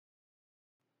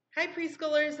Hi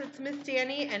preschoolers, it's Miss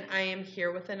Dani and I am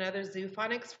here with another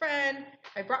Zoophonics friend.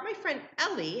 I brought my friend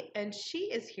Ellie and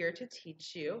she is here to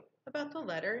teach you about the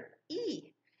letter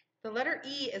E. The letter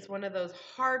E is one of those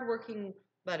hard-working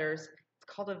letters. It's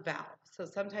called a vowel. So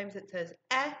sometimes it says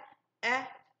eh, eh,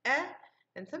 eh,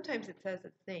 and sometimes it says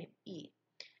its name, E.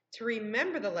 To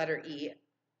remember the letter E,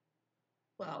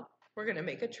 well, we're going to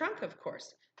make a trunk, of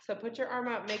course. So put your arm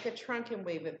out, make a trunk, and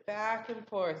wave it back and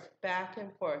forth, back and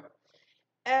forth.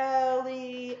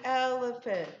 Ellie,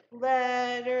 elephant,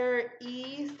 letter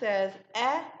E says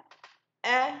eh,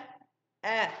 eh,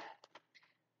 eh.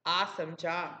 Awesome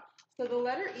job. So the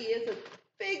letter E is a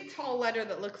big, tall letter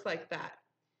that looks like that.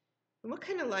 And what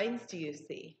kind of lines do you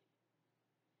see?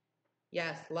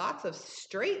 Yes, lots of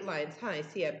straight lines, huh? I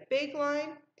see a big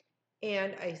line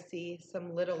and I see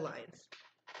some little lines.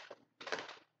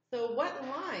 So what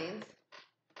lines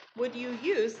would you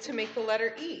use to make the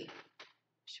letter E?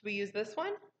 Should we use this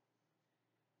one?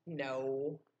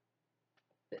 No.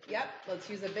 Yep, let's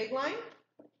use a big line.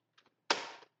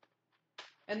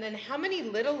 And then how many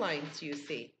little lines do you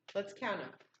see? Let's count them.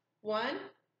 1,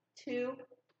 2,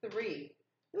 3.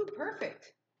 Ooh,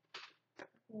 perfect.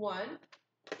 1,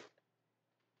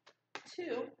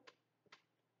 2,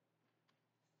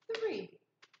 3.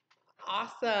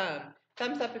 Awesome.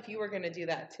 Thumbs up if you were going to do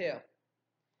that too.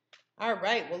 All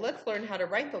right, well, let's learn how to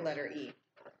write the letter E.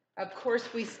 Of course,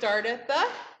 we start at the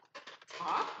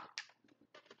top,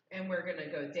 and we're going to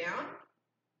go down,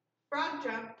 frog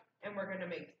jump, and we're going to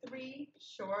make 3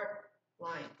 short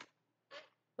lines.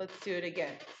 Let's do it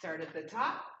again. Start at the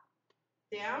top,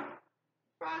 down,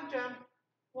 frog jump,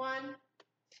 1,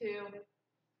 2,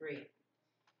 3. You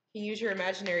can use your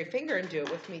imaginary finger and do it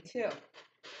with me too.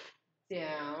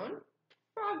 Down,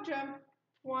 frog jump,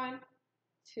 1,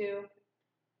 2,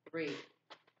 3.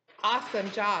 Awesome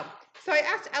job. So I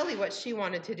asked Ellie what she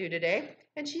wanted to do today,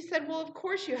 and she said, well, of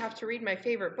course you have to read my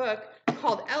favorite book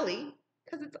called Ellie,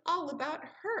 because it's all about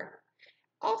her.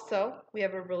 Also, we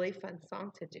have a really fun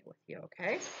song to do with you,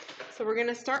 okay? So we're going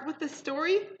to start with the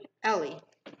story, Ellie.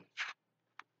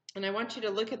 And I want you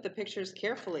to look at the pictures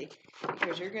carefully,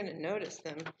 because you're going to notice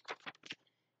them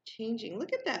changing.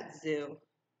 Look at that zoo.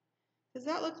 Does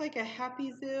that look like a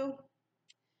happy zoo?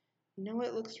 No,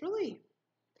 it looks really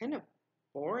kind of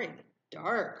boring,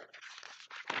 dark.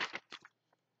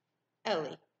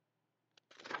 Ellie.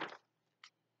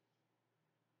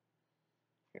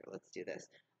 Here, let's do this.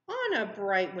 On a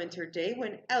bright winter day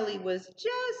when Ellie was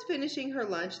just finishing her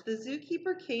lunch, the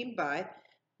zookeeper came by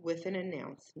with an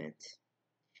announcement.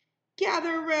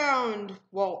 Gather around,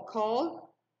 Walt called.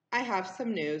 I have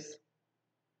some news.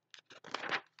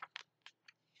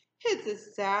 It's a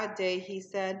sad day, he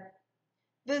said.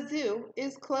 The zoo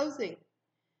is closing.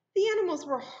 The animals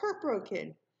were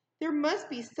heartbroken. There must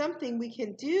be something we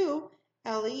can do,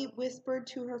 Ellie whispered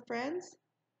to her friends.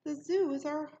 The zoo is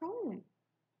our home.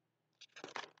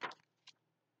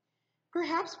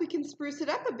 Perhaps we can spruce it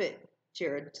up a bit,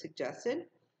 Jared suggested.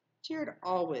 Jared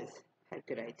always had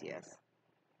good ideas.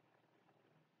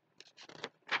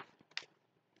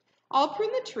 I'll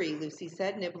prune the tree, Lucy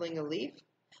said, nibbling a leaf.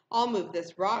 I'll move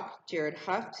this rock, Jared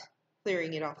huffed,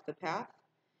 clearing it off the path.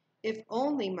 If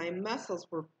only my muscles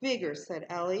were bigger, said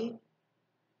Ellie.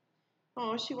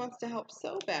 Oh, she wants to help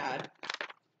so bad.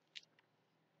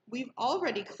 We've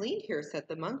already cleaned here, said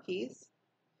the monkeys.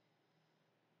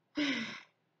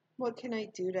 What can I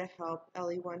do to help?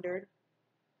 Ellie wondered.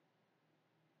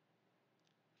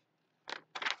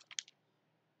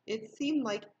 It seemed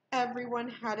like everyone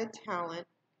had a talent.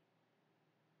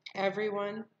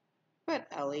 Everyone but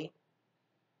Ellie.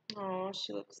 Oh,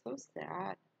 she looks so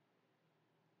sad.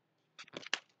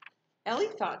 Ellie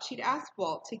thought she'd ask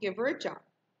Walt to give her a job,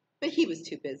 but he was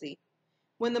too busy.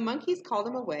 When the monkeys called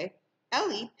him away,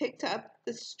 Ellie picked up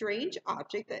the strange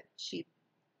object that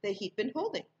he'd been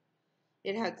holding.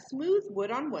 It had smooth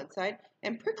wood on one side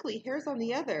and prickly hairs on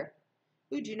the other.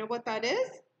 Ooh, do you know what that is?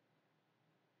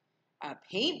 A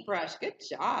paintbrush. Good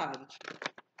job.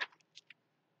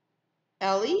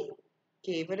 Ellie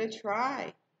gave it a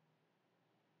try.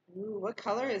 Ooh, what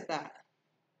color is that?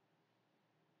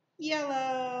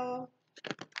 Yellow.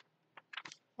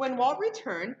 When Walt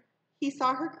returned, he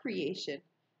saw her creation.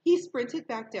 He sprinted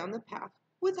back down the path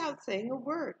without saying a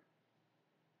word.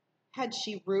 Had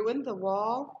she ruined the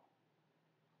wall?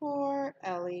 Poor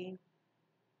Ellie.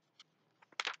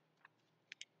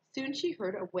 Soon she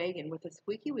heard a wagon with a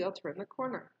squeaky wheel turn the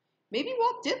corner. Maybe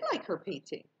Walt did like her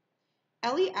painting.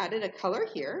 Ellie added a color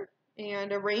here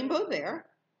and a rainbow there.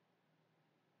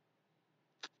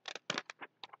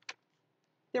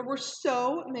 There were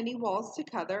so many walls to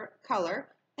color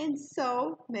and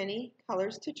so many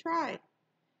colors to try.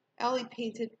 Ellie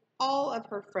painted all of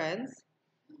her friends.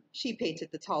 She painted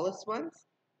the tallest ones,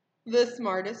 the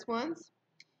smartest ones,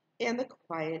 and the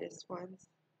quietest ones.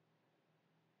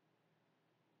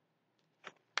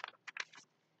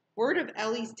 Word of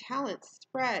Ellie's talent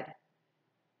spread.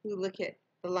 Ooh, look at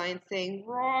the lion saying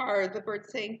roar, the bird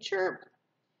saying chirp,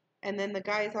 and then the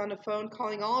guy's on the phone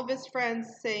calling all of his friends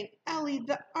saying, Ellie,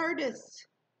 the artist.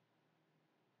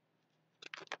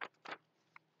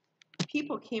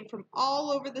 People came from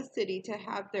all over the city to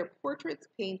have their portraits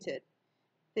painted.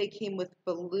 They came with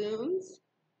balloons.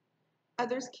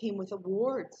 Others came with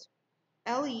awards.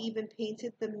 Ellie even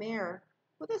painted the mayor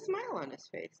with a smile on his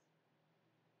face.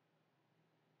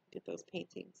 Look at those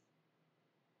paintings.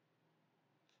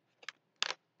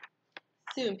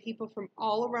 Soon, people from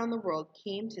all around the world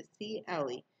came to see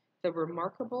Ellie, the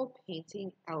remarkable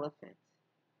painting elephant.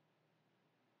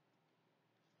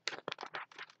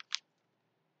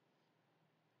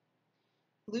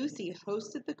 Lucy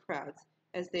hosted the crowds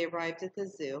as they arrived at the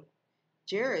zoo.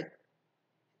 Jared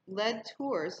led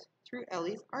tours through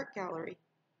Ellie's art gallery.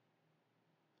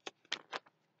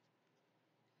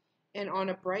 And on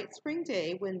a bright spring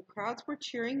day, when crowds were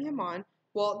cheering him on,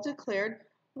 Walt declared,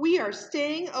 "We are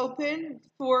staying open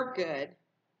for good,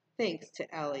 thanks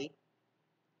to Ellie."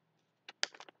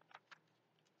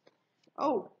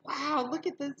 Oh, wow, look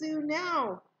at the zoo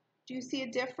now. Do you see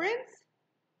a difference?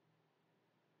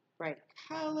 Bright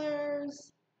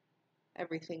colors,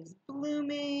 everything's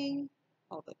blooming,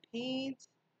 all the paint.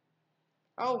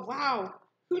 Oh, wow,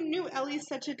 who knew Ellie's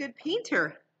such a good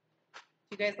painter?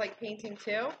 You guys like painting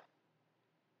too?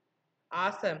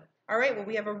 Awesome. All right, well,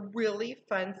 we have a really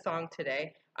fun song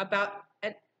today about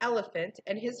an elephant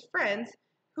and his friends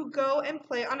who go and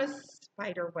play on a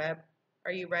spider web.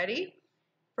 Are you ready?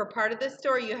 For part of this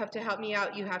story, you have to help me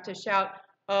out. You have to shout,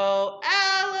 "Oh,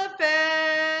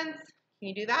 elephants!" Can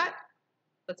you do that?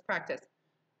 Let's practice.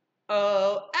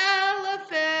 Oh,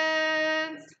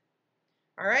 elephants!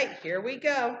 All right, here we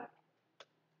go.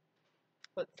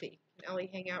 Let's see. Can Ellie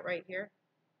hang out right here?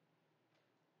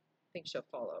 I think she'll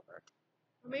fall over.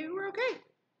 Or maybe we're okay.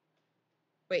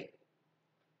 Wait,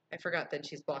 I forgot that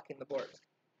she's blocking the board.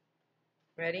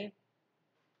 Ready?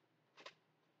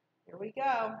 Here we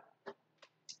go.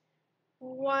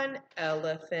 One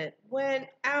elephant went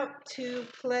out to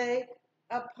play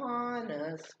upon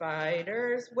a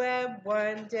spider's web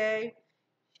one day.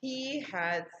 He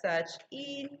had such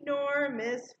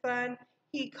enormous fun.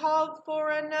 He called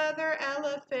for another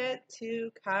elephant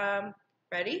to come.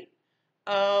 Ready?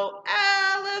 Oh,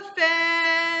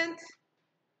 elephant!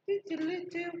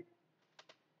 Doo-doo-doo-doo.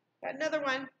 Got another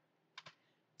one.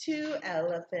 Two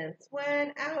elephants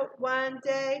went out one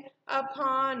day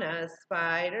upon a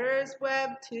spider's web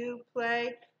to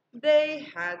play. They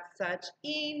had such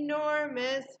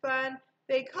enormous fun.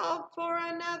 They called for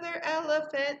another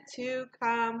elephant to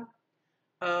come.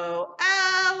 Oh,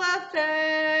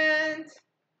 elephant!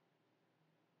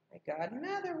 I got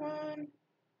another one.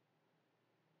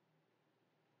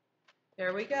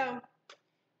 There we go.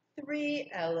 Three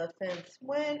elephants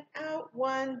went out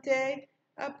one day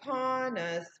upon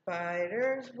a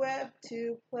spider's web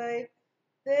to play.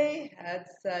 They had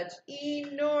such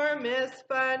enormous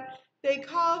fun. They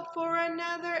called for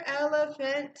another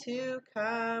elephant to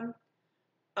come.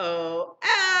 Oh,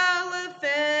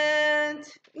 elephant!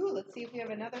 Ooh, let's see if we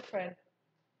have another friend.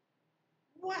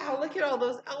 Wow, look at all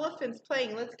those elephants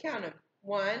playing. Let's count them.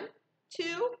 1,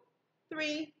 2,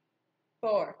 3,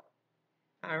 4.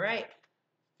 All right.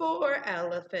 4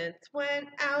 elephants went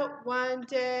out one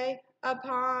day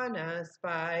upon a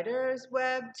spider's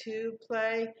web to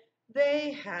play.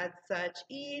 They had such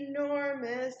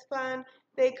enormous fun.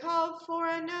 They called for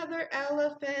another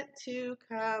elephant to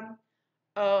come.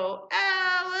 Oh,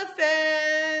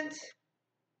 elephant!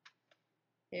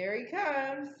 Here he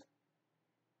comes.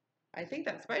 I think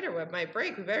that spider web might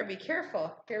break. We better be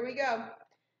careful. Here we go.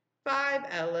 5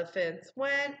 elephants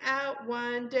went out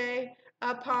one day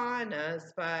upon a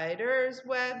spider's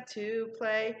web to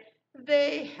play.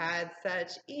 They had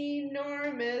such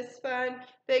enormous fun.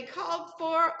 They called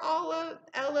for all of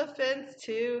elephants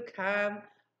to come.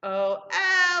 Oh,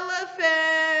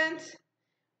 elephant!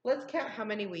 Let's count how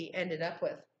many we ended up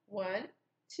with. 1,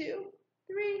 2,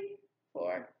 3,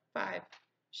 4, 5.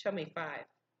 Show me 5.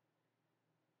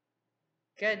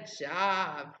 Good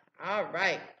job. All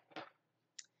right.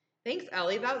 Thanks,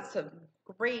 Ellie. That was some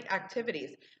great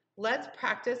activities. Let's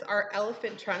practice our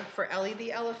elephant trunk for Ellie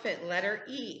the elephant, letter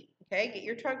E. Okay, get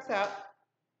your trunks out.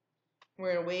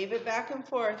 We're going to wave it back and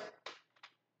forth.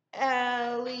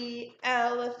 Ellie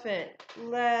elephant,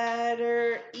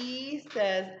 letter E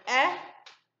says eh,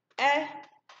 eh,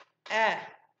 eh.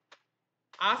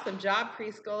 Awesome job,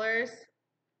 preschoolers.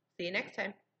 See you next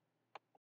time.